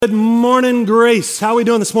Good morning, Grace. How are we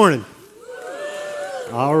doing this morning?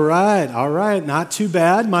 All right. Not too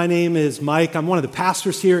bad. My name is Mike. I'm one of the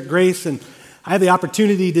pastors here at Grace, and I have the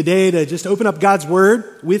opportunity today to just open up God's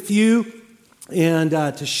Word with you and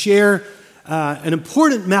to share an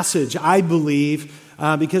important message, I believe,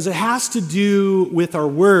 because it has to do with our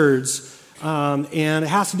words and it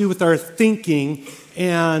has to do with our thinking.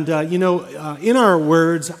 And, in our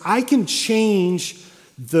words, I can change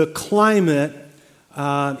the climate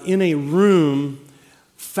in a room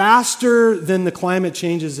faster than the climate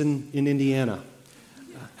changes in Indiana.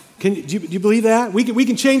 Do you believe that? We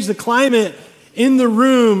can change the climate in the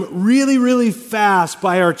room really, really fast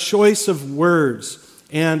by our choice of words.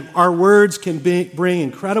 And our words can bring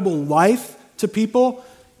incredible life to people.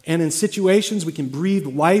 And in situations, we can breathe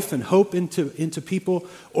life and hope into people.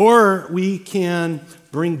 Or we can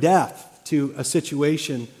bring death to a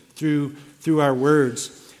situation through our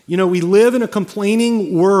words. You know, we live in a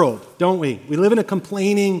complaining world, don't we? We live in a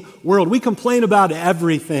complaining world. We complain about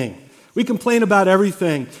everything. We complain about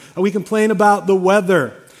the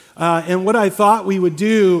weather. And what I thought we would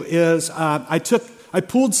do is I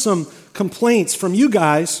pulled some complaints from you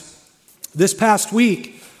guys this past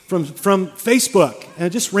week from Facebook,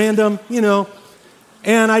 and just random,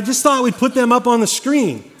 and I just thought we'd put them up on the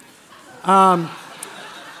screen. I'm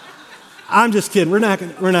just kidding. We're not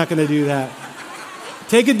going to do that.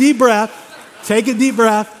 Take a deep breath.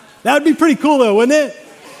 That would be pretty cool, though, wouldn't it?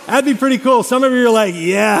 That'd be pretty cool. Some of you are like,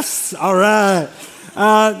 yes, all right.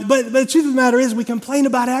 But the truth of the matter is we complain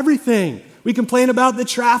about everything. We complain about the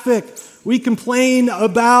traffic. We complain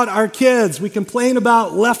about our kids. We complain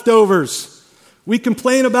about leftovers. We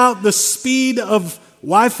complain about the speed of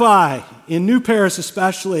Wi-Fi, in New Paris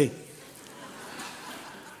especially.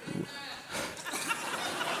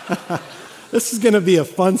 This is going to be a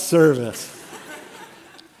fun service.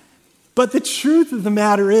 But the truth of the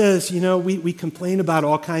matter is, we complain about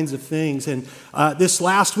all kinds of things. And this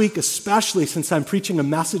last week, especially since I'm preaching a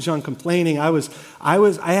message on complaining, I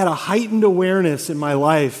had a heightened awareness in my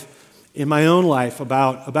life, in my own life,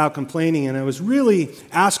 about complaining. And I was really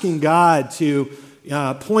asking God to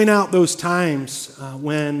point out those times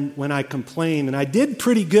when I complained. And I did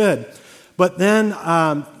pretty good. But then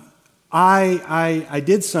I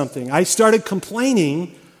did something. I started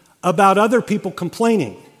complaining about other people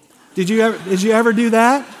complaining. Did you ever do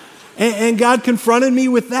that? And God confronted me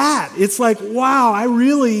with that. It's like, wow, I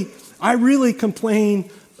really complain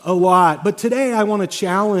a lot. But today I want to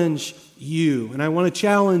challenge you, and I want to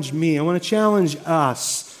challenge me. I want to challenge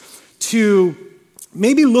us to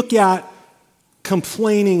maybe look at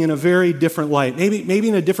complaining in a very different light, maybe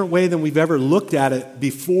in a different way than we've ever looked at it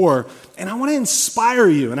before. And I want to inspire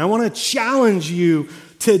you, and I want to challenge you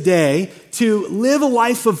today to live a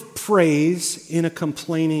life of praise in a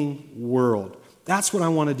complaining world. That's what I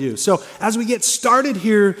want to do. So as we get started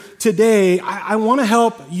here today, I want to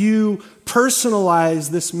help you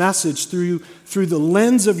personalize this message through the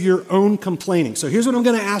lens of your own complaining. So here's what I'm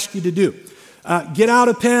going to ask you to do. Get out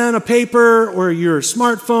a pen, a paper, or your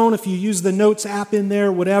smartphone if you use the Notes app in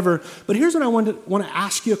there, whatever. But here's what I want to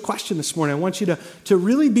ask you a question this morning. I want you to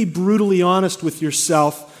really be brutally honest with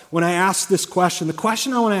yourself when I ask this question. The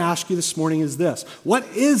question I want to ask you this morning is this. What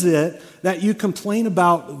is it that you complain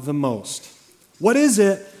about the most? What is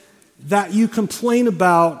it that you complain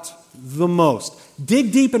about the most?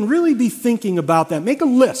 Dig deep and really be thinking about that. Make a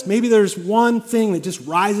list. Maybe there's one thing that just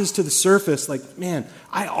rises to the surface, like, man,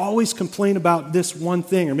 I always complain about this one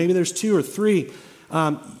thing. Or maybe there's two or three.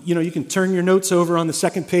 You can turn your notes over on the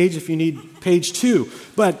second page if you need page 2.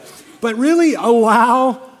 But really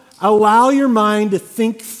allow your mind to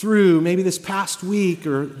think through maybe this past week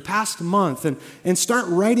or past month and start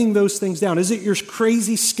writing those things down. Is it your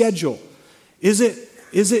crazy schedule? Is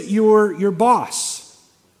it your boss?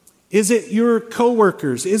 Is it your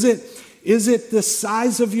coworkers? Is it the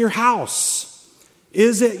size of your house?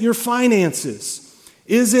 Is it your finances?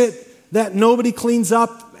 Is it that nobody cleans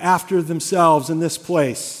up after themselves in this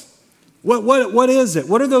place? What is it?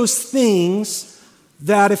 What are those things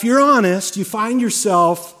that, if you're honest, you find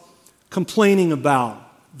yourself complaining about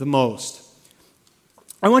the most?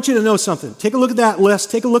 I want you to know something. Take a look at that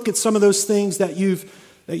list. Take a look at some of those things that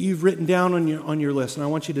you've written down on your list, and I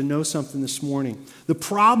want you to know something this morning. The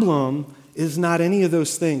problem is not any of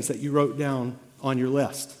those things that you wrote down on your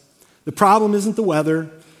list. The problem isn't the weather.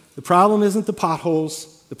 The problem isn't the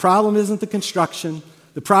potholes. The problem isn't the construction.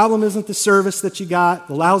 The problem isn't the service that you got,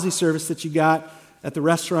 the lousy service that you got at the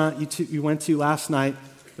restaurant you went to last night.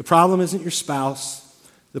 The problem isn't your spouse.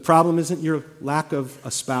 The problem isn't your lack of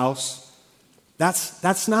a spouse.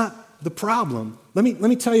 That's not the problem. Let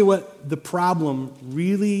me tell you what the problem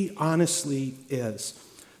really honestly is.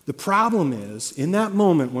 The problem is, in that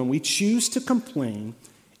moment when we choose to complain,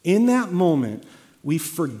 in that moment, we've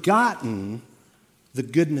forgotten the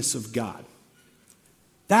goodness of God.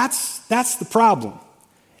 That's the problem.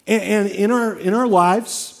 And in our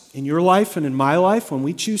lives, in your life and in my life, when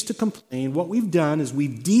we choose to complain, what we've done is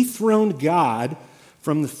we've dethroned God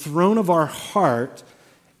from the throne of our heart,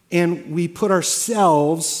 and we put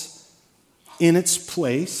ourselves in its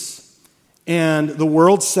place. And the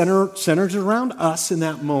world centers around us in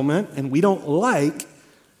that moment, and we don't like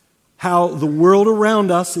how the world around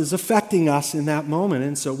us is affecting us in that moment,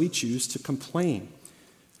 and so we choose to complain.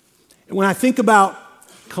 And when I think about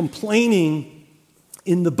complaining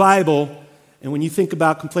in the Bible, and when you think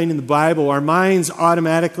about complaining in the Bible, our minds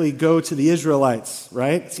automatically go to the Israelites,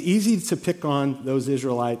 right? It's easy to pick on those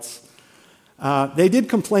Israelites. They did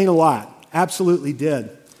complain a lot, absolutely did.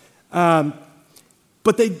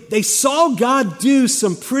 But they saw God do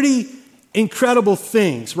some pretty incredible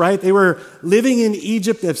things, right? They were living in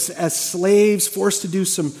Egypt as slaves, forced to do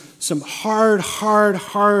some hard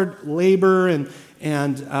labor,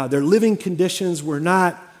 and their living conditions were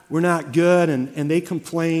not good, and they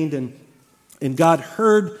complained, and God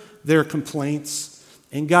heard their complaints,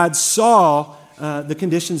 and God saw the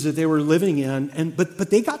conditions that they were living in, but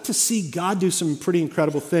they got to see God do some pretty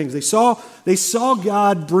incredible things. They saw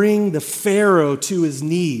God bring the Pharaoh to his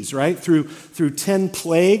knees, right? Through 10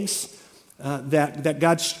 plagues that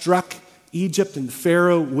God struck Egypt and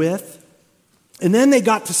Pharaoh with. And then they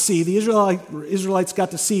got to see, the Israelites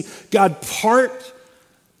got to see God part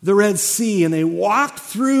the Red Sea, and they walked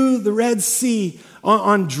through the Red Sea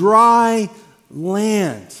on dry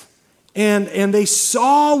land. And they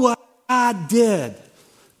saw what God did.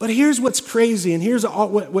 But here's what's crazy, and here's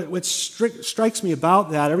what strikes me about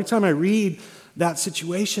that. Every time I read that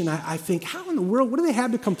situation, I think, how in the world, what do they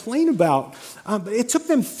have to complain about? But it took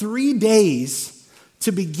them 3 days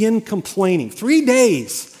to begin complaining. 3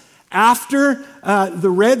 days after the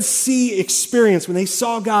Red Sea experience, when they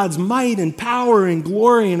saw God's might and power and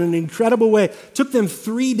glory in an incredible way, it took them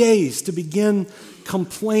 3 days to begin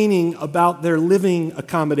complaining about their living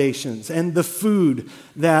accommodations and the food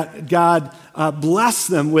that God blessed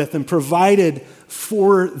them with and provided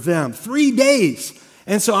for them. 3 days.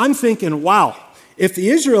 And so I'm thinking, wow, if the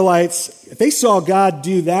Israelites, if they saw God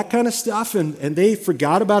do that kind of stuff and they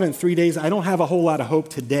forgot about it in 3 days, I don't have a whole lot of hope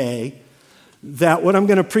today that what I'm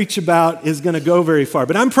going to preach about is going to go very far.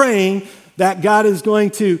 But I'm praying that God is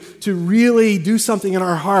going to really do something in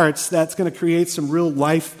our hearts that's going to create some real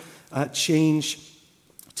life change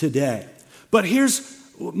today. But here's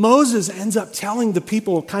Moses ends up telling the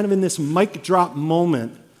people kind of in this mic drop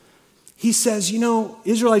moment. He says,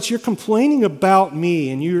 Israelites, you're complaining about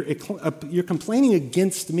me and you're complaining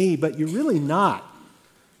against me, but you're really not.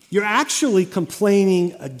 You're actually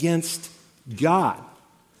complaining against God.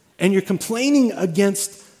 And you're complaining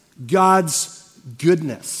against God's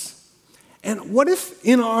goodness. And what if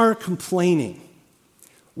in our complaining,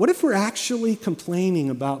 what if we're actually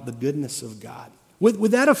complaining about the goodness of God?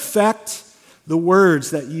 Would that affect the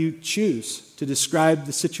words that you choose to describe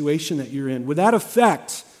the situation that you're in? Would that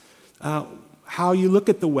affect how you look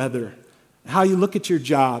at the weather, how you look at your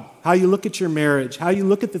job, how you look at your marriage, how you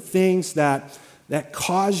look at the things that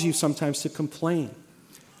cause you sometimes to complain?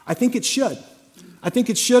 I think it should. I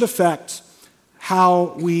think it should affect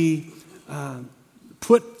how we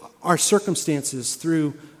put our circumstances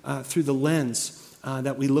through the lens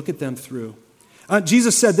that we look at them through.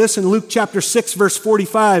 Jesus said this in Luke chapter 6, verse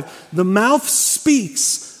 45, the mouth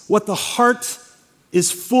speaks what the heart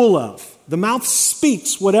is full of. The mouth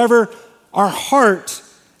speaks whatever our heart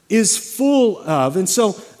is full of. And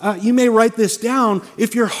so you may write this down.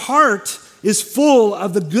 If your heart is full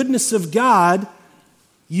of the goodness of God,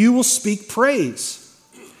 you will speak praise.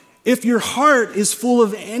 If your heart is full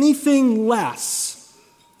of anything less,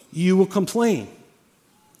 you will complain.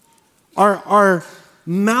 Our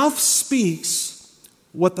mouth speaks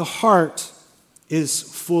what the heart is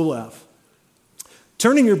full of.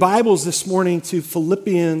 Turn in your Bibles this morning to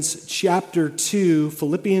Philippians chapter 2.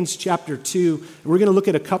 Philippians chapter 2. And we're going to look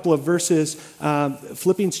at a couple of verses.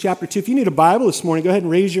 Philippians chapter 2. If you need a Bible this morning, go ahead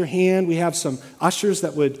and raise your hand. We have some ushers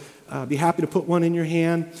that would be happy to put one in your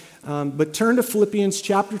hand. But turn to Philippians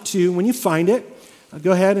chapter 2. When you find it,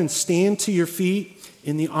 go ahead and stand to your feet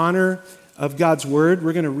in the honor of God's word.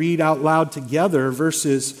 We're going to read out loud together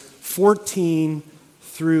verses 14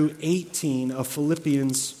 through 18 of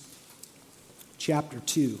Philippians chapter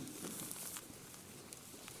 2.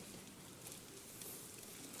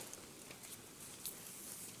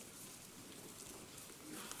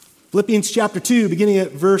 Philippians chapter 2, beginning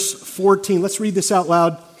at verse 14. Let's read this out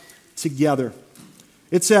loud together.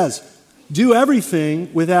 It says, Do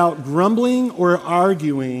everything without grumbling or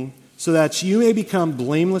arguing, so that you may become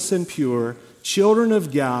blameless and pure, children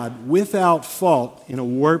of God, without fault in a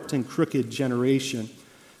warped and crooked generation.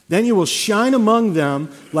 Then you will shine among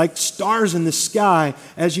them like stars in the sky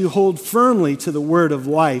as you hold firmly to the word of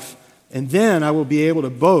life. And then I will be able to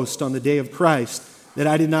boast on the day of Christ that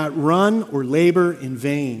I did not run or labor in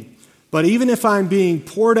vain. But even if I'm being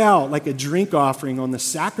poured out like a drink offering on the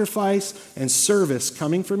sacrifice and service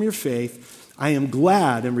coming from your faith, I am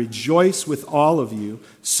glad and rejoice with all of you.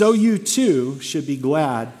 So you too should be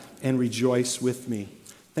glad and rejoice with me.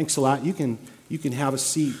 Thanks a lot. You can have a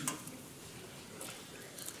seat.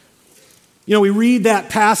 You know, we read that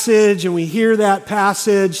passage and we hear that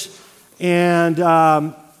passage, and,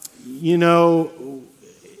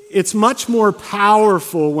 it's much more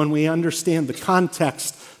powerful when we understand the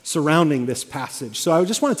context surrounding this passage. So I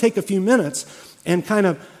just want to take a few minutes and kind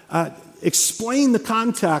of explain the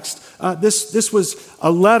context. This was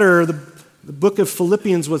a letter, the book of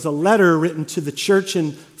Philippians was a letter written to the church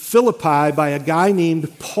in Philippi by a guy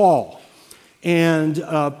named Paul. And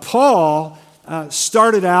Paul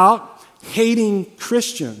started out hating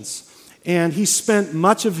Christians, and he spent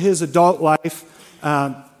much of his adult life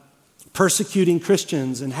persecuting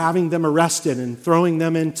Christians and having them arrested and throwing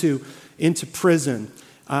them into prison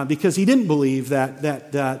because he didn't believe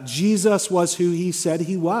that Jesus was who he said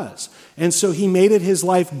he was. And so he made it his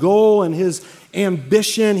life goal and his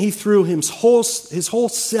ambition. He threw his whole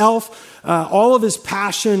self, all of his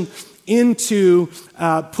passion into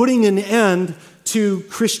putting an end to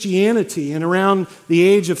Christianity. And around the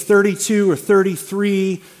age of 32 or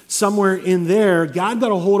 33, somewhere in there, God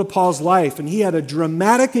got a hold of Paul's life, and he had a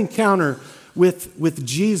dramatic encounter with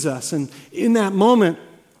Jesus. And in that moment,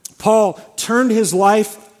 Paul turned his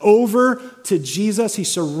life over to Jesus. He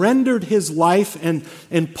surrendered his life,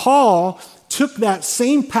 and Paul took that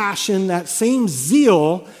same passion, that same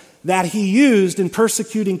zeal that he used in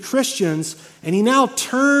persecuting Christians, and he now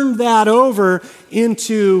turned that over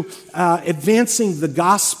into advancing the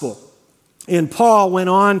gospel. And Paul went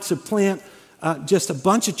on to plant just a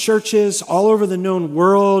bunch of churches all over the known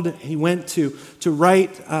world. He went to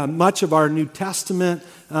write much of our New Testament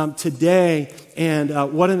today. And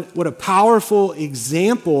what a powerful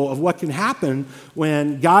example of what can happen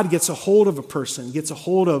when God gets a hold of a person, gets a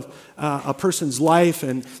hold of a person's life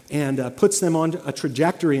and puts them on a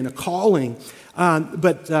trajectory and a calling.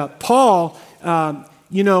 But Paul,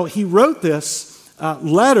 he wrote this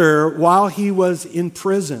letter while he was in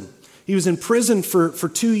prison. He was in prison for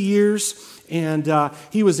 2 years. And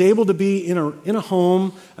he was able to be in a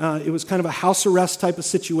home. It was kind of a house arrest type of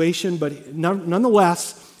situation, but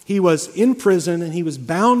nonetheless, he was in prison and he was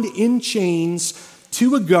bound in chains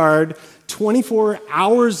to a guard 24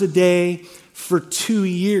 hours a day for 2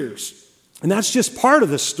 years. And that's just part of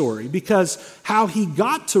the story, because how he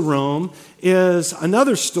got to Rome is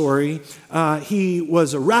another story. He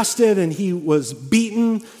was arrested and he was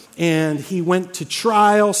beaten, and he went to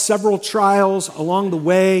trial, several trials along the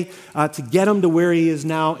way to get him to where he is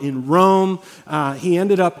now in Rome. He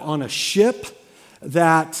ended up on a ship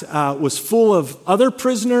that was full of other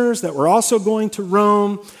prisoners that were also going to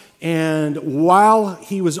Rome. And while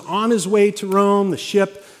he was on his way to Rome, the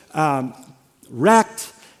ship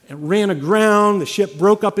wrecked and ran aground. The ship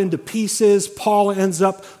broke up into pieces. Paul ends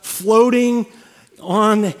up floating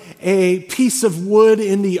on a piece of wood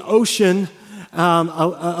in the ocean.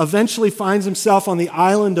 Eventually finds himself on the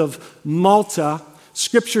island of Malta.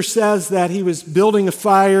 Scripture says that he was building a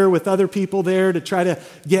fire with other people there to try to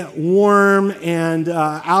get warm, and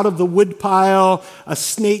out of the wood pile, a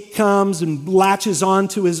snake comes and latches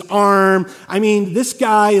onto his arm. I mean, this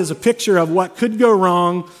guy is a picture of what could go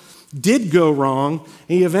wrong, did go wrong.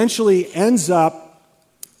 He eventually ends up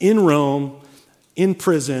in Rome, in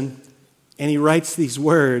prison, and he writes these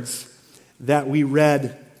words that we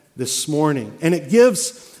read this morning. And it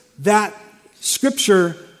gives that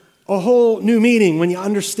scripture a whole new meaning when you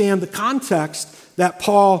understand the context that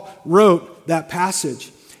Paul wrote that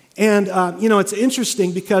passage. And, it's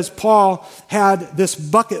interesting because Paul had this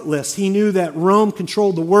bucket list. He knew that Rome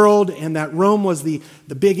controlled the world and that Rome was the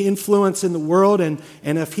big influence in the world. And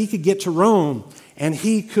if he could get to Rome and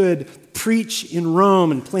he could preach in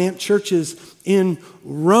Rome and plant churches in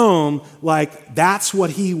Rome, like that's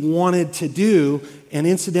what he wanted to do. And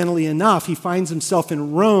incidentally enough, he finds himself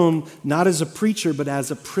in Rome not as a preacher, but as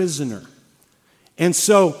a prisoner. And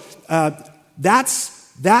so that's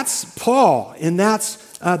Paul, and that's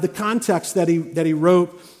the context that he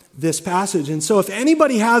wrote this passage. And so if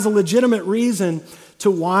anybody has a legitimate reason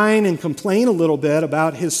to whine and complain a little bit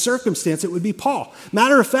about his circumstance, it would be Paul.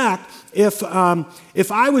 Matter of fact, if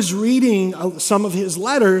I was reading some of his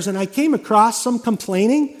letters and I came across some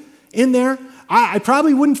complaining in there, I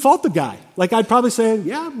probably wouldn't fault the guy. Like I'd probably say,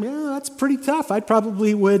 yeah, that's pretty tough. I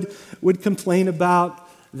probably would complain about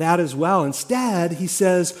that as well. Instead, he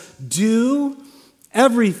says, do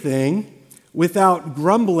everything without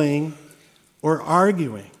grumbling or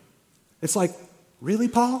arguing. It's like, really,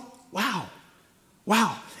 Paul? Wow.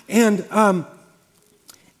 And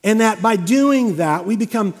that by doing that, we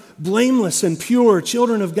become blameless and pure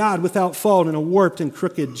children of God without fault in a warped and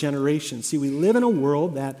crooked generation. See, we live in a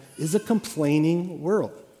world that is a complaining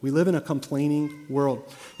world. We live in a complaining world.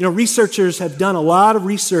 You know, researchers have done a lot of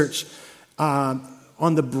research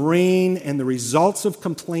on the brain and the results of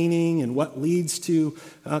complaining and what leads to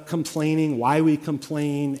complaining, why we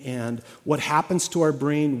complain, and what happens to our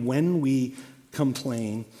brain when we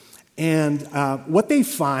complain. And what they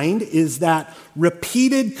find is that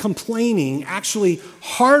repeated complaining actually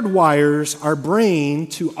hardwires our brain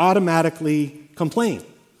to automatically complain.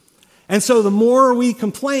 And so the more we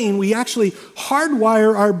complain, we actually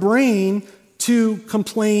hardwire our brain to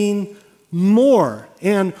complain more.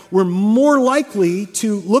 And we're more likely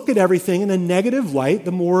to look at everything in a negative light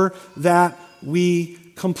the more that we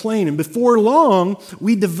complain. And before long,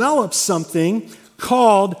 we develop something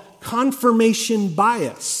called confirmation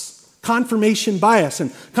bias. Confirmation bias.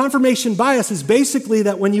 And confirmation bias is basically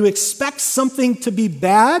that when you expect something to be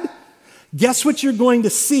bad, guess what you're going to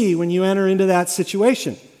see when you enter into that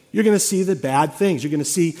situation? You're going to see the bad things. You're going to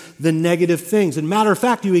see the negative things. And matter of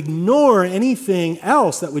fact, you ignore anything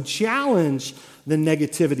else that would challenge the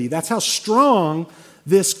negativity. That's how strong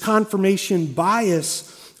this confirmation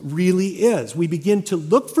bias really is. We begin to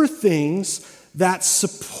look for things that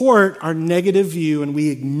support our negative view, and we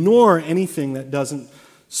ignore anything that doesn't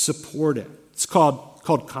support it. It's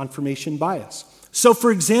called confirmation bias. So,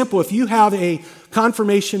 for example, if you have a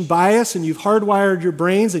confirmation bias and you've hardwired your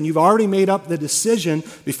brains and you've already made up the decision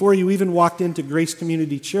before you even walked into Grace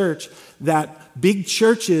Community Church that big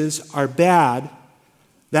churches are bad,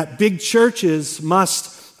 that big churches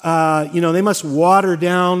must, they must water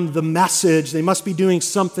down the message, they must be doing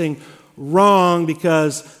something wrong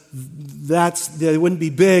because they wouldn't be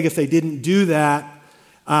big if they didn't do that.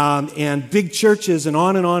 And big churches and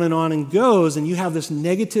on and on and on and goes, and you have this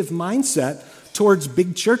negative mindset towards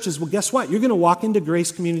big churches. Well, guess what? You're going to walk into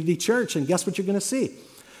Grace Community Church, and guess what you're going to see?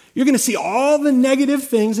 You're going to see all the negative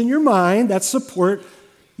things in your mind that support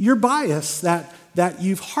your bias that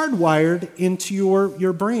you've hardwired into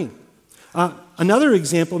your brain. Another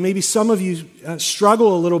example, maybe some of you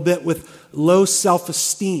struggle a little bit with low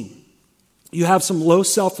self-esteem. You have some low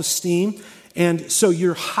self-esteem, and so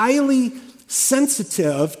you're highly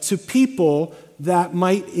sensitive to people that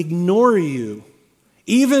might ignore you,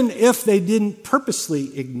 even if they didn't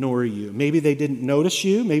purposely ignore you. Maybe they didn't notice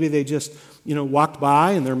you. Maybe they just, walked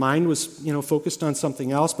by and their mind was, focused on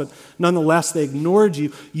something else, but nonetheless, they ignored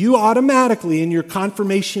you. You automatically, in your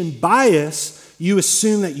confirmation bias, you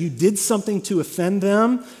assume that you did something to offend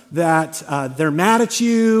them, that they're mad at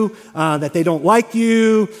you, that they don't like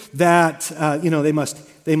you, that,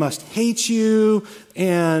 they must hate you.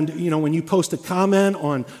 And, when you post a comment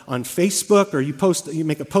on Facebook, or you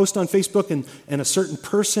make a post on Facebook and a certain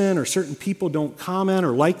person or certain people don't comment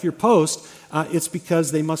or like your post, it's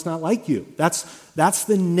because they must not like you. That's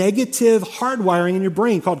the negative hardwiring in your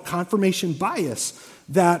brain called confirmation bias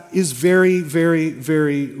that is very, very,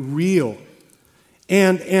 very real.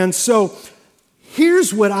 And so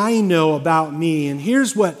here's what I know about me, and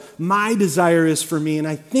here's what my desire is for me, and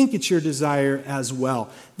I think it's your desire as well.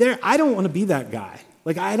 I don't want to be that guy.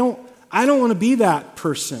 Like, I don't want to be that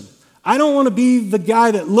person. I don't want to be the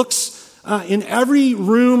guy that looks in every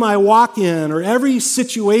room I walk in or every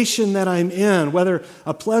situation that I'm in, whether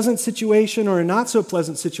a pleasant situation or a not so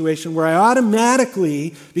pleasant situation, where I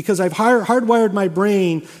automatically, because I've hardwired my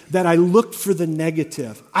brain, that I look for the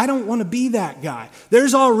negative. I don't want to be that guy.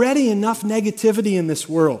 There's already enough negativity in this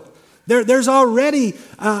world. There's already,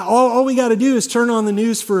 all we got to do is turn on the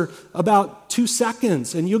news for about 2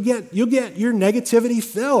 seconds, and you'll get your negativity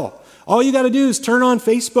fill. All you got to do is turn on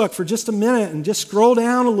Facebook for just a minute and just scroll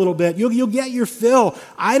down a little bit. You'll get your fill.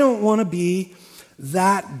 I don't want to be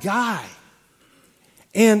that guy.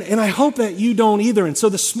 And I hope that you don't either. And so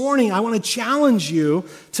this morning, I want to challenge you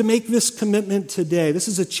to make this commitment today. This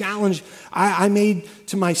is a challenge I made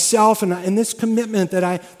to myself, and this commitment that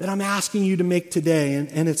I'm asking you to make today.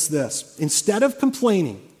 And it's this: instead of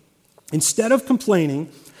complaining,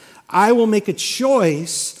 I will make a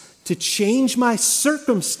choice to change my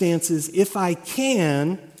circumstances if I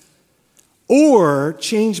can, or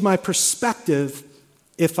change my perspective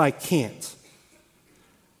if I can't.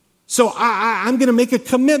 So I'm going to make a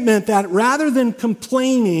commitment that rather than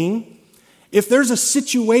complaining, if there's a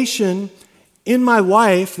situation in my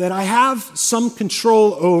life that I have some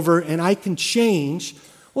control over and I can change,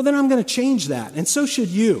 well, then I'm going to change that. And so should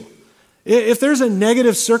you. If there's a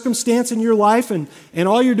negative circumstance in your life and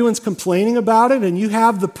all you're doing is complaining about it and you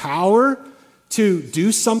have the power to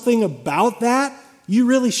do something about that, you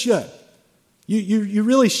really should. You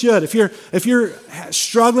really should. If you're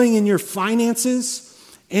struggling in your finances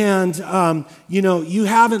and you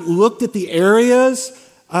haven't looked at the areas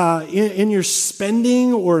in your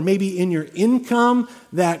spending or maybe in your income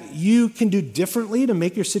that you can do differently to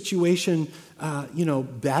make your situation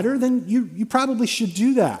better, then you probably should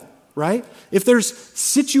do that, right? If there's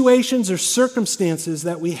situations or circumstances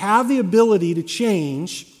that we have the ability to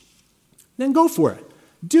change, then go for it.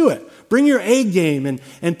 Do it. Bring your A game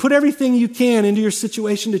and put everything you can into your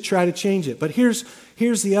situation to try to change it. But here's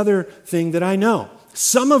the other thing that I know.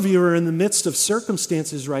 Some of you are in the midst of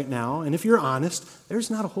circumstances right now, and if you're honest, there's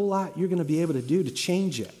not a whole lot you're going to be able to do to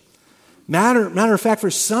change it. Matter of fact,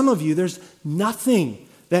 for some of you, there's nothing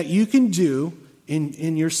that you can do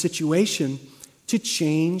in your situation to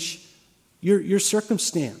change your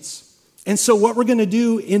circumstance. And so what we're going to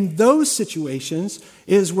do in those situations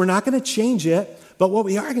is we're not going to change it, but what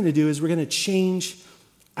we are going to do is we're going to change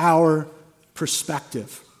our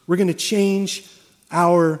perspective. We're going to change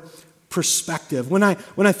our perspective. When I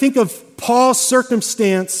think of Paul's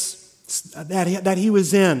circumstance that he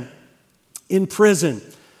was in prison,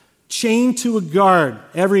 chained to a guard,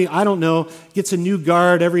 gets a new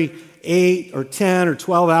guard every 8 or 10 or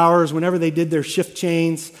 12 hours, whenever they did their shift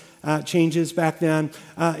changes back then,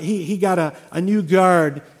 he got a new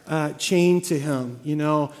guard chained to him.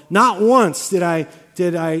 Not once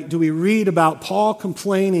do we read about Paul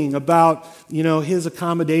complaining about his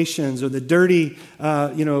accommodations or the dirty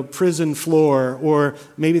prison floor, or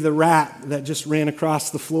maybe the rat that just ran across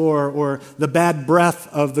the floor, or the bad breath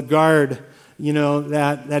of the guard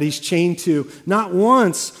that he's chained to. Not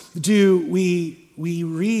once do we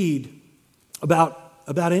read about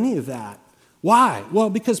any of that. Why? Well,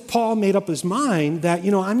 because Paul made up his mind that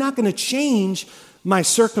I'm not going to change my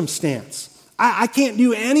circumstance. I can't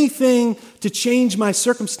do anything to change my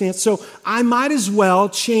circumstance, so I might as well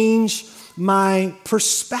change my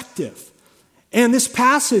perspective. And this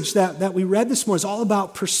passage that we read this morning is all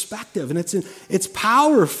about perspective, and it's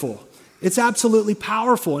powerful. It's absolutely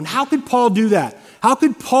powerful. And how could Paul do that? How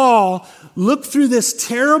could Paul look through this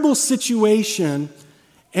terrible situation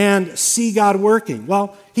and see God working?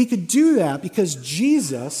 Well, he could do that because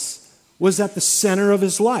Jesus was at the center of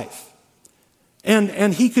his life.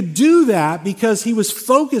 And he could do that because he was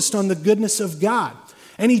focused on the goodness of God.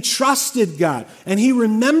 And he trusted God. And he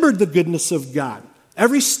remembered the goodness of God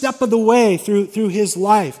every step of the way through his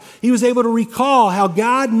life. He was able to recall how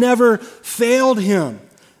God never failed him.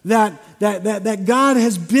 That God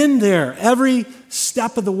has been there every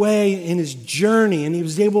step of the way in his journey. And he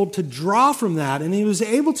was able to draw from that. And he was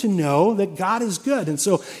able to know that God is good. And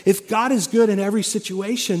so if God is good in every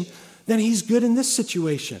situation, then he's good in this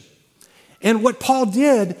situation. And what Paul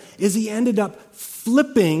did is he ended up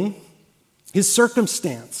flipping his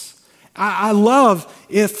circumstance. I love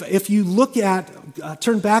if you look at,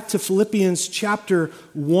 turn back to Philippians chapter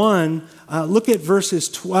 1, look at verses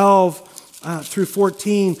 12 through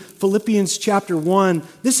 14. Philippians chapter 1.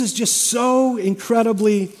 This is just so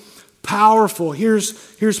incredibly powerful.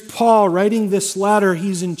 Here's Paul writing this letter.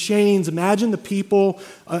 He's in chains. Imagine the people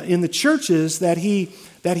in the churches that he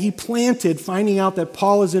planted, finding out that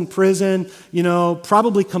Paul is in prison,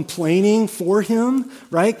 probably complaining for him,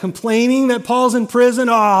 right? Complaining that Paul's in prison.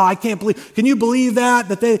 Oh, I can't believe, can you believe that?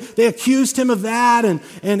 That they accused him of that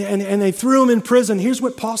and they threw him in prison. Here's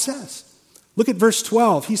what Paul says. Look at verse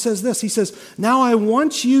 12. He says this. He says, "Now I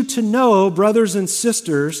want you to know, brothers and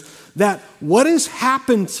sisters, that what has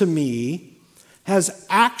happened to me has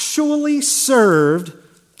actually served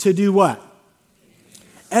to do what?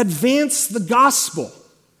 Advance the gospel."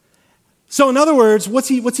 So in other words, what's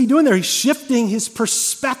he doing there? He's shifting his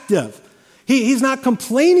perspective. He's not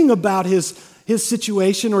complaining about his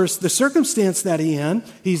situation or the circumstance that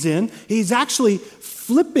he's in. He's actually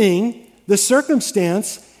flipping the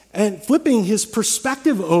circumstance and flipping his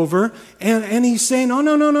perspective over, and he's saying,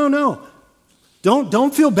 no.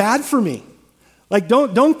 Don't feel bad for me. Like,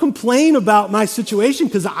 don't complain about my situation,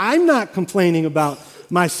 because I'm not complaining about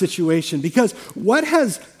my situation, because what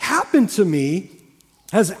has happened to me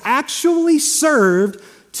has actually served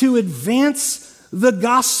to advance the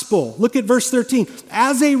gospel. Look at verse 13.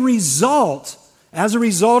 As a result, as a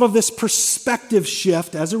result of this perspective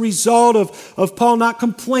shift, as a result of Paul not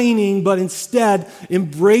complaining, but instead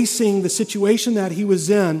embracing the situation that he was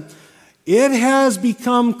in, it has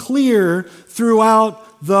become clear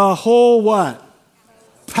throughout the whole what?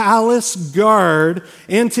 Palace guard,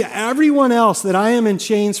 and to everyone else that I am in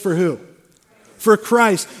chains for who? For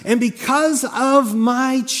Christ. And because of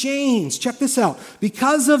my chains, check this out,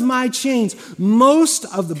 because of my chains, most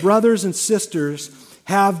of the brothers and sisters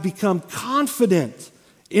have become confident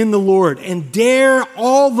in the Lord and dare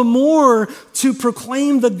all the more to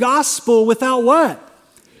proclaim the gospel without what?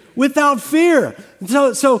 Without fear.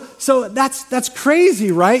 So that's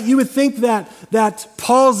crazy, right? You would think that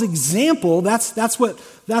Paul's example, that's what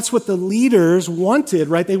the leaders wanted,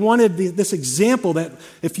 right? They wanted this example that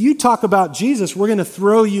if you talk about Jesus, we're going to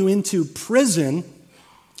throw you into prison.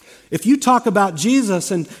 If you talk about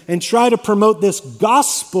Jesus and try to promote this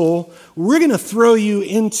gospel, we're going to throw you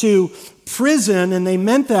into prison. And they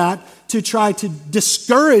meant that to try to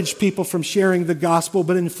discourage people from sharing the gospel.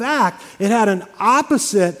 But in fact, it had an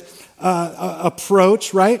opposite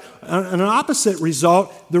approach, right? An opposite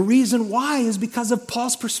result. The reason why is because of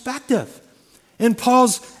Paul's perspective and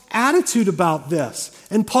Paul's attitude about this.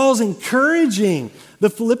 And Paul's encouraging the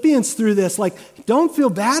Philippians through this, like, don't feel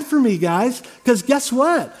bad for me, guys, because guess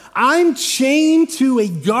what? I'm chained to a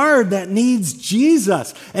guard that needs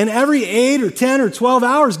Jesus. And every 8 or 10 or 12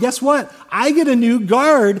 hours, guess what? I get a new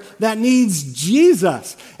guard that needs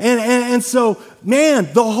Jesus. And so,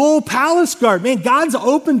 man, the whole palace guard, man, God's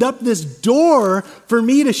opened up this door for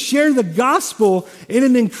me to share the gospel in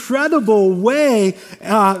an incredible way.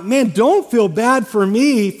 Man, don't feel bad for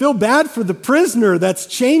me. Feel bad for the prisoner that's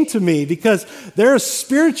chained to me, because they're a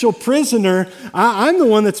spiritual prisoner. I'm the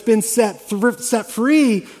one that's been set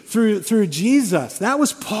free through Jesus. That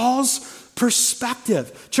was Paul's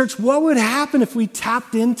perspective. Church, what would happen if we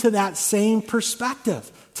tapped into that same perspective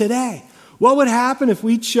today? What would happen if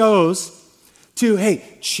we chose to,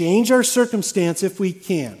 change our circumstance if we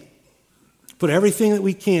can? Put everything that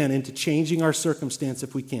we can into changing our circumstance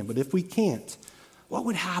if we can. But if we can't, what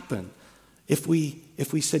would happen if we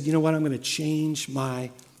said, you know what, I'm going to change my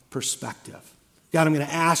perspective? God, I'm going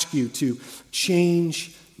to ask you to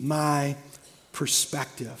change my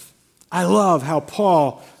perspective. I love how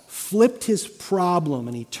Paul flipped his problem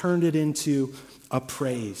and he turned it into a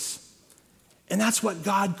praise. And that's what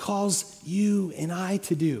God calls you and I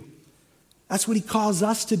to do. That's what he calls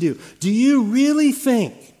us to do. Do you really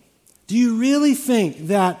think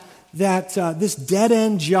that this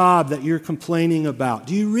dead-end job that you're complaining about,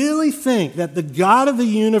 do you really think that the God of the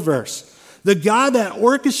universe, the God that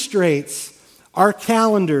orchestrates our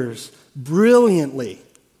calendars brilliantly,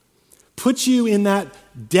 puts you in that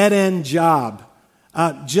dead-end job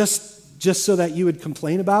just so that you would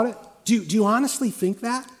complain about it? Do you honestly think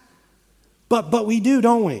that? But we do,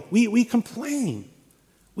 don't we? We complain.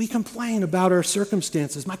 We complain about our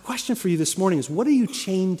circumstances. My question for you this morning is, what are you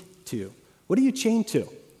chained to? What are you chained to?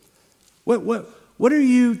 What are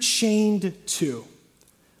you chained to?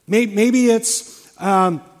 Maybe it's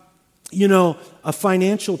a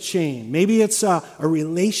financial chain. Maybe it's a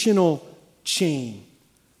relational chain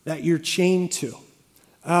that you're chained to.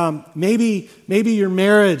 Maybe your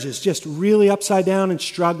marriage is just really upside down and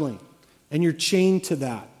struggling, and you're chained to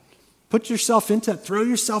that. Put yourself into that. Throw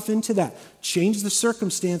yourself into that. Change the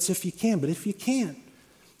circumstance if you can, but if you can't,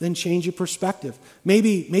 then change your perspective.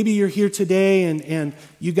 Maybe you're here today and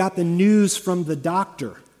you got the news from the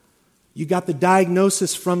doctor. You got the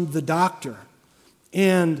diagnosis from the doctor,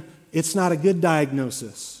 and it's not a good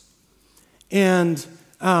diagnosis. And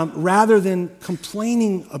rather than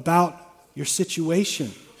complaining about your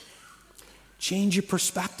situation, change your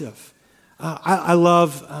perspective. I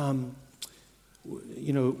love,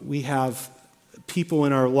 we have people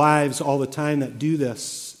in our lives all the time that do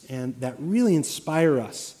this and that really inspire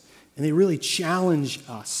us, and they really challenge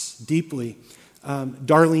us deeply.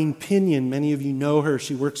 Darlene Pinion, many of you know her.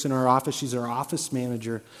 She works in our office. She's our office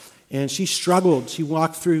manager, and she struggled. She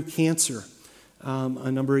walked through cancer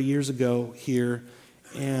a number of years ago here,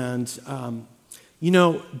 and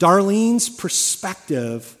Darlene's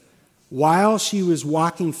perspective while she was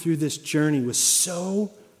walking through this journey was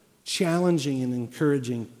so challenging and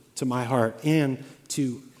encouraging to my heart and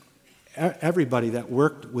to everybody that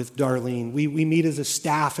worked with Darlene. We meet as a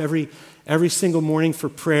staff every single morning for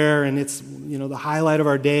prayer, and it's the highlight of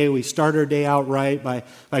our day. We start our day out right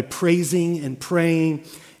by praising and praying,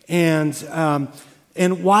 and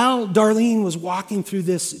while Darlene was walking through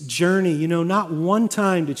this journey, not one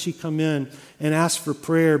time did she come in and ask for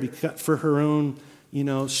prayer for her own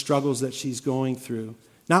struggles that she's going through.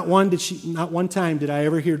 Not one time did I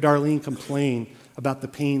ever hear Darlene complain about the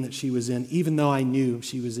pain that she was in, even though I knew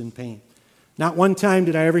she was in pain. Not one time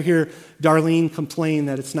did I ever hear Darlene complain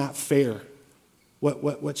that it's not fair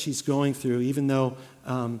what she's going through, even though,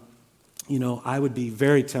 I would be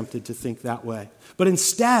very tempted to think that way. But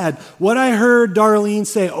instead, what I heard Darlene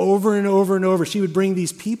say over and over and over, she would bring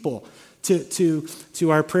these people to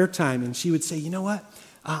our prayer time, and she would say, you know what?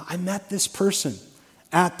 I met this person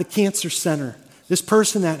at the cancer center, this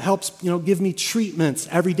person that helps, give me treatments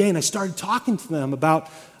every day, and I started talking to them about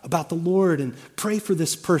the Lord and pray for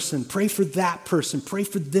this person, pray for that person, pray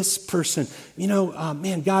for this person.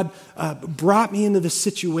 God brought me into this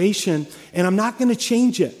situation, and I'm not going to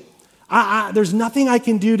change it. There's nothing I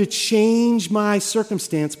can do to change my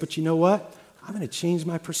circumstance, but you know what? I'm going to change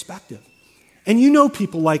my perspective. And you know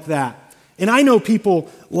people like that. And I know people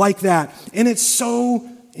like that. And it's so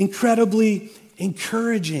incredibly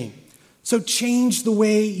encouraging. So change the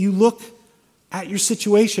way you look at your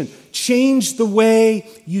situation. Change the way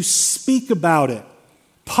you speak about it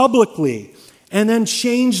publicly. And then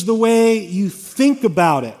change the way you think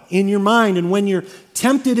about it in your mind. And when you're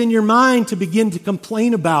tempted in your mind to begin to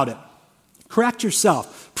complain about it, correct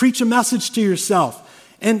yourself. Preach a message to yourself.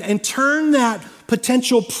 And turn that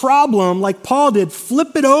potential problem, like Paul did,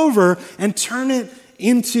 flip it over and turn it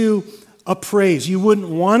into a praise. You wouldn't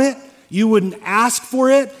want it. You wouldn't ask for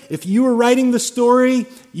it. If you were writing the story,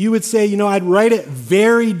 you would say, I'd write it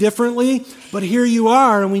very differently. But here you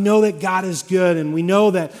are, and we know that God is good, and we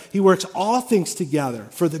know that He works all things together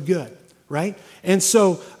for the good, right? And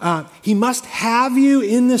so He must have you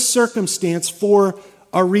in this circumstance for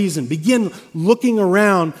a reason. Begin looking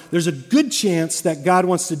around. There's a good chance that God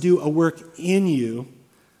wants to do a work in you,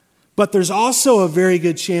 but there's also a very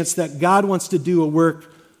good chance that God wants to do a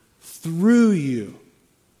work through you.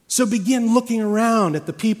 So begin looking around at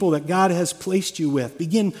the people that God has placed you with.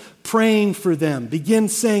 Begin praying for them. Begin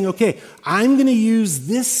saying, okay, I'm going to use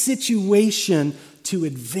this situation to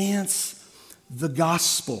advance the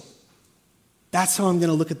gospel. That's how I'm going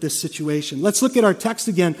to look at this situation. Let's look at our text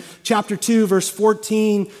again, chapter 2, verse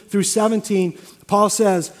 14 through 17. Paul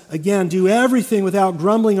says, again, do everything without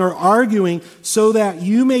grumbling or arguing so that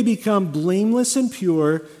you may become blameless and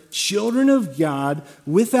pure, children of God,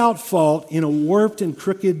 without fault in a warped and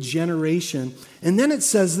crooked generation. And then it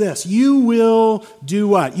says this, you will do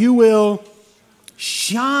what? You will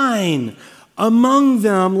shine among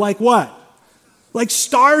them like what? Like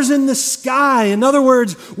stars in the sky. In other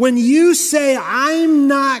words, when you say, I'm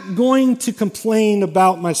not going to complain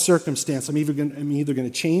about my circumstance, I'm either going to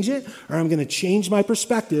change it or I'm going to change my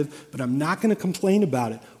perspective, but I'm not going to complain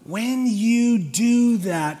about it. When you do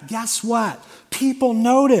that, guess what? People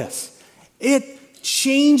notice. It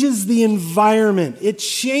changes the environment. It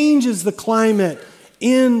changes the climate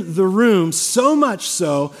in the room, so much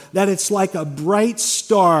so that it's like a bright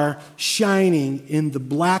star shining in the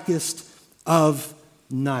blackest of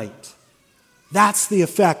night. That's the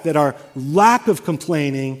effect that our lack of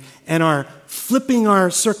complaining and our flipping our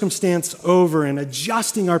circumstance over and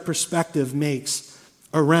adjusting our perspective makes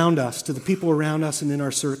around us, to the people around us and in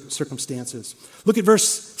our circumstances. Look at verse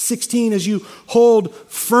 16, as you hold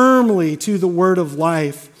firmly to the word of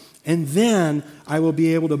life, and then I will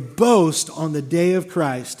be able to boast on the day of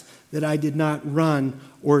Christ that I did not run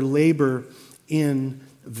or labor in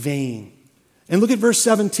vain. And look at verse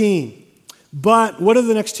 17. But what are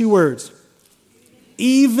the next two words?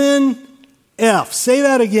 Even if. Say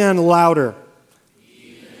that again louder.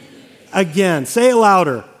 Again. Say it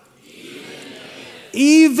louder.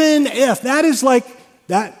 Even if. That is like,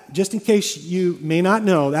 that, just in case you may not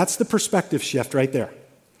know, that's the perspective shift right there.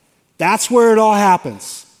 That's where it all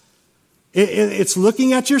happens. It's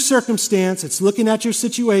looking at your circumstance, it's looking at your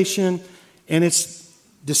situation, and it's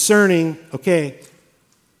discerning, okay,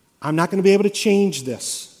 I'm not going to be able to change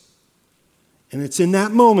this. And it's in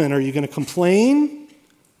that moment, are you going to complain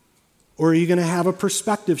or are you going to have a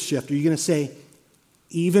perspective shift? Are you going to say,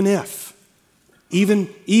 even if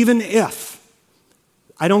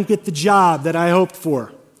I don't get the job that I hoped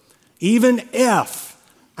for, even if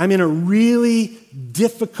I'm in a really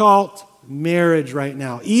difficult marriage right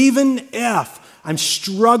now, even if I'm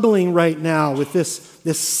struggling right now with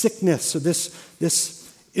this sickness or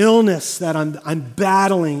this illness that I'm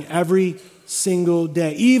battling every single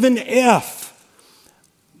day, even if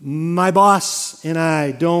my boss and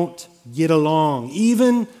I don't get along,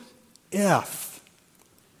 even if.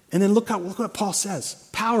 And then look what Paul says.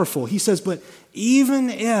 Powerful. He says, but even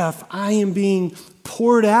if I am being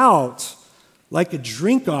poured out like a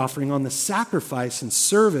drink offering on the sacrifice and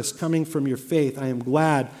service coming from your faith, I am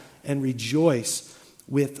glad and rejoice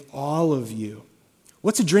with all of you.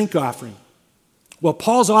 What's a drink offering? Well,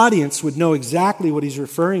 Paul's audience would know exactly what he's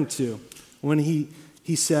referring to when he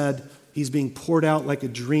said he's being poured out like a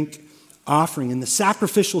drink offering. In the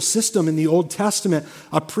sacrificial system in the Old Testament,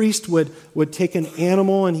 a priest would take an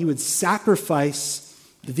animal and he would sacrifice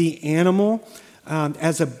the animal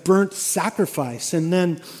as a burnt sacrifice. And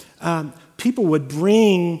then people would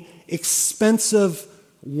bring expensive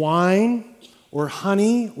wine or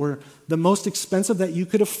honey or the most expensive that you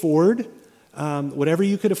could afford. Whatever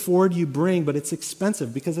you could afford, you bring, but it's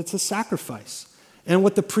expensive because it's a sacrifice. And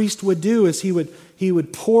what the priest would do is he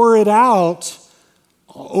would pour it out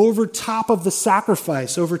over top of the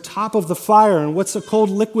sacrifice, over top of the fire. And what's a cold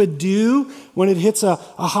liquid do when it hits a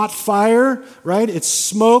hot fire, right? It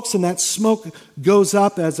smokes, and that smoke goes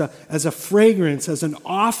up as a fragrance, as an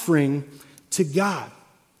offering to God.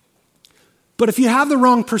 But if you have the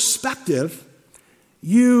wrong perspective,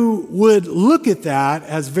 you would look at that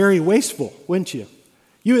as very wasteful, wouldn't you?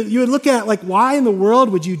 You would look at, like, why in the world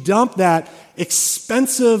would you dump that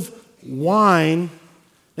expensive wine,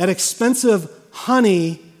 that expensive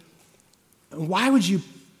honey, why would you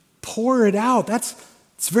pour it out?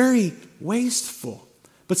 It's very wasteful.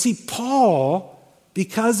 But see, Paul,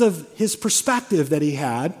 because of his perspective that he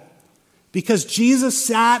had, because Jesus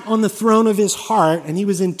sat on the throne of his heart and he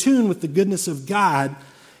was in tune with the goodness of God,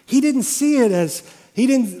 he didn't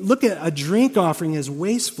look at a drink offering as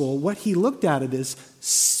wasteful. What he looked at it is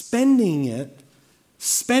spending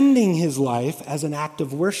his life as an act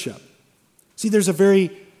of worship. See, there's a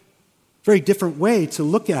very, very different way to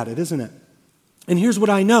look at it, isn't it? And here's what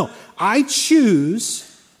I know. I choose,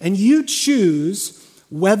 and you choose,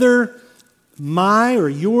 whether my or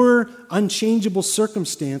your unchangeable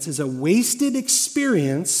circumstance is a wasted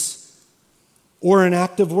experience or an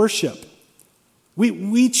act of worship.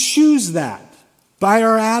 We choose that by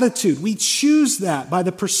our attitude. We choose that by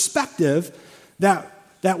the perspective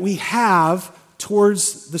that we have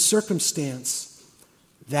towards the circumstance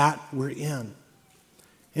that we're in.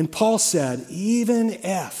 And Paul said, even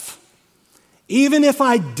if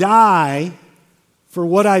I die for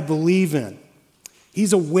what I believe in,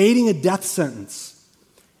 he's awaiting a death sentence.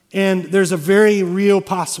 And there's a very real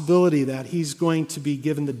possibility that he's going to be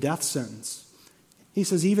given the death sentence. He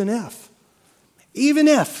says, even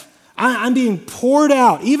if I'm being poured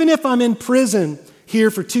out, even if I'm in prison here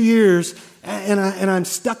for 2 years and I'm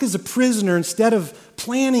stuck as a prisoner instead of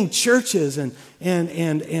planning churches and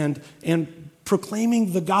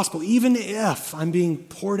proclaiming the gospel, even if I'm being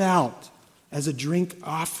poured out as a drink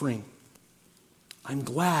offering, I'm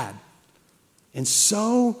glad. And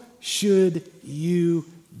so should you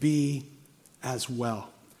be as well.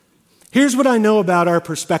 Here's what I know about our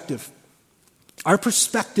perspective. Our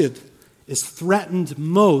perspective is threatened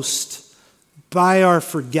most by our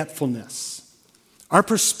forgetfulness. Our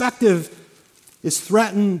perspective is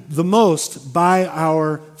threatened the most by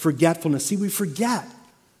our forgetfulness. See, we forget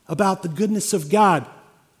about the goodness of God.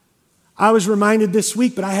 I was reminded this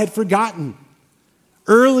week, but I had forgotten.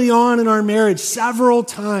 Early on in our marriage, several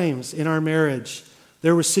times in our marriage,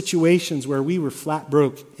 there were situations where we were flat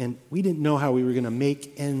broke and we didn't know how we were going to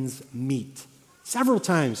make ends meet. Several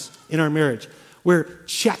times in our marriage where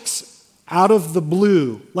checks out of the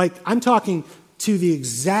blue, like I'm talking to the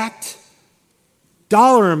exact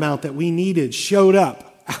dollar amount that we needed, showed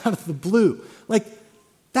up out of the blue. Like,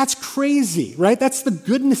 that's crazy, right? That's the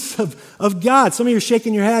goodness of God. Some of you are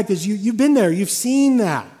shaking your head because you've been there. You've seen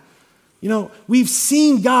that. You know, we've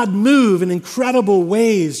seen God move in incredible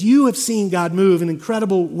ways. You have seen God move in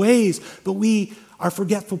incredible ways, but we are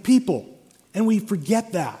forgetful people, and we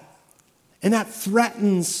forget that. And that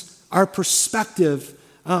threatens our perspective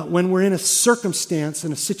when we're in a circumstance,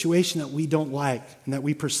 in a situation that we don't like and that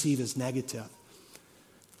we perceive as negative.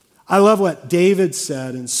 I love what David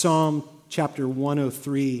said in Psalm chapter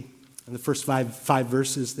 103, and the first five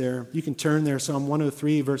verses there. You can turn there, Psalm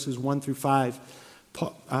 103, verses 1 through 5.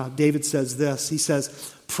 David says this. He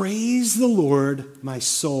says, "Praise the Lord, my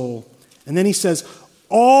soul." And then he says,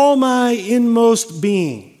 "All my inmost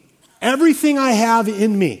being, everything I have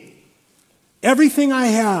in me, everything I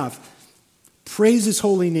have, praise his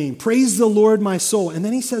holy name. Praise the Lord, my soul." And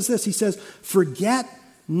then he says this. He says, "Forget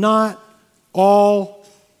not all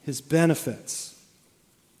his benefits."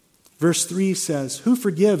 Verse 3 says, "Who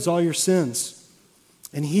forgives all your sins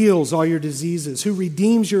and heals all your diseases, who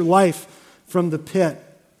redeems your life from the pit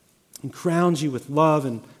and crowns you with love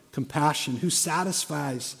and compassion, who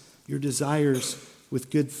satisfies your desires with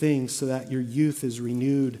good things so that your youth is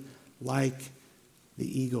renewed like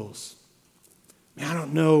the eagles." Man, I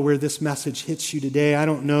don't know where this message hits you today. I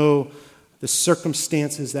don't know the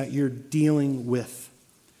circumstances that you're dealing with.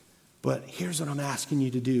 But here's what I'm asking you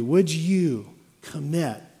to do. Would you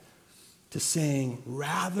commit to saying,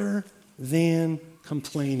 rather than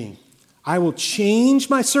complaining, I will change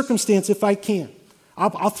my circumstance if I can.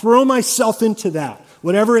 I'll throw myself into that,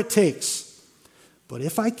 whatever it takes. But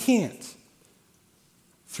if I can't,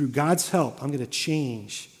 through God's help, I'm going to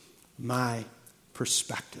change my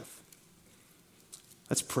perspective.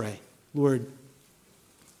 Let's pray. Lord,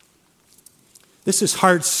 this is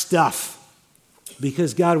hard stuff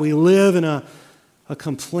because, God, we live in a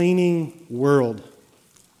complaining world.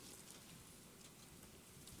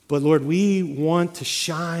 But, Lord, we want to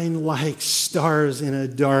shine like stars in a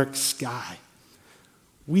dark sky.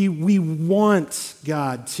 We want,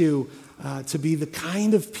 God, to be the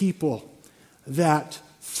kind of people that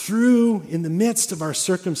in the midst of our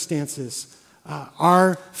circumstances,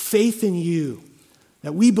 our faith in you,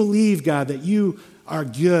 that we believe, God, that you are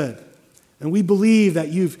good. And we believe that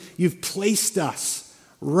you've placed us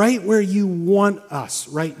right where you want us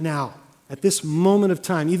right now, at this moment of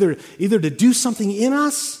time, either to do something in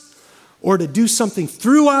us or to do something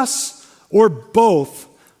through us or both.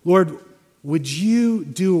 Lord, would you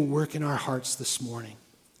do a work in our hearts this morning?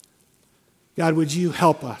 God, would you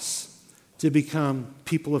help us to become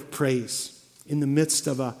people of praise in the midst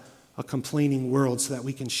of a complaining world so that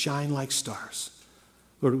we can shine like stars?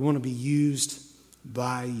 Lord, we want to be used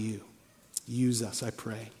by you. Use us, I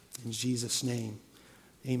pray. In Jesus' name,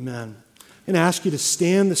 amen. I'm going to ask you to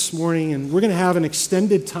stand this morning, and we're going to have an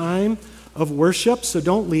extended time of worship, so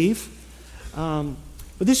don't leave. But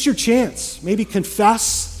this is your chance. Maybe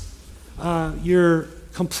confess your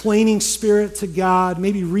complaining spirit to God.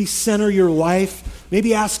 Maybe recenter your life.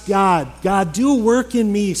 Maybe ask God, do a work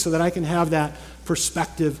in me so that I can have that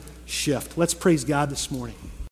perspective shift. Let's praise God this morning.